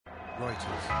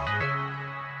Reuters.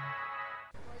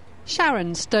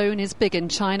 Sharon Stone is big in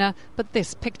China, but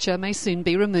this picture may soon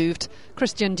be removed.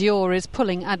 Christian Dior is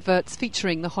pulling adverts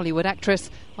featuring the Hollywood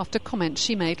actress after comments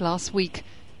she made last week.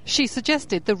 She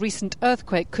suggested the recent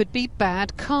earthquake could be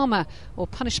bad karma or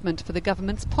punishment for the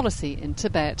government's policy in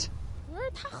Tibet.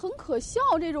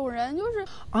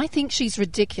 I think she's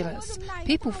ridiculous.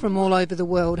 People from all over the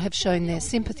world have shown their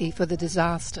sympathy for the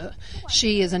disaster.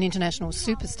 She, as an international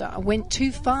superstar, went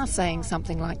too far saying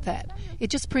something like that. It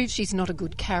just proves she's not a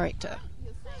good character.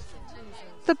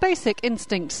 The Basic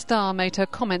Instinct star made her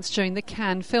comments during the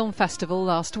Cannes Film Festival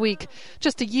last week.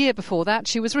 Just a year before that,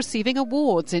 she was receiving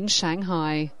awards in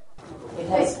Shanghai. It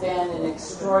has been an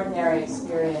extraordinary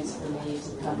experience for me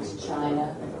to come to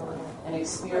China and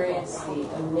experience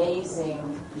the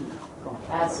amazing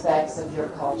aspects of your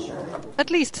culture. At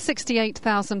least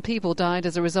 68,000 people died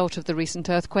as a result of the recent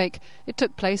earthquake. It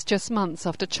took place just months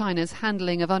after China's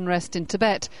handling of unrest in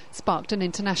Tibet sparked an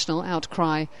international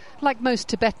outcry. Like most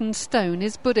Tibetans, Stone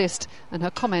is Buddhist, and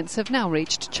her comments have now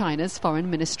reached China's foreign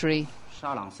ministry.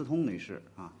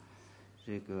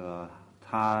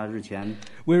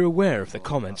 We're aware of the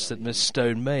comments that Ms.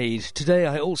 Stone made. Today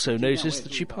I also noticed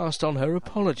that she passed on her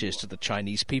apologies to the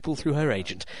Chinese people through her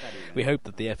agent. We hope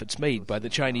that the efforts made by the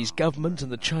Chinese government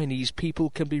and the Chinese people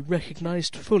can be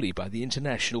recognised fully by the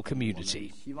international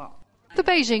community. The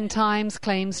Beijing Times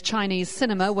claims Chinese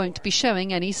cinema won't be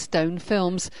showing any Stone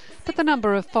films, but the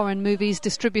number of foreign movies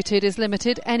distributed is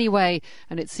limited anyway,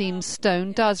 and it seems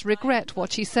Stone does regret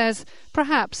what she says.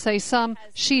 Perhaps, say some,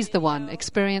 she's the one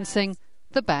experiencing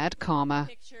the bad karma.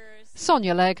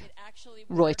 Sonia Legg,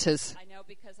 Reuters.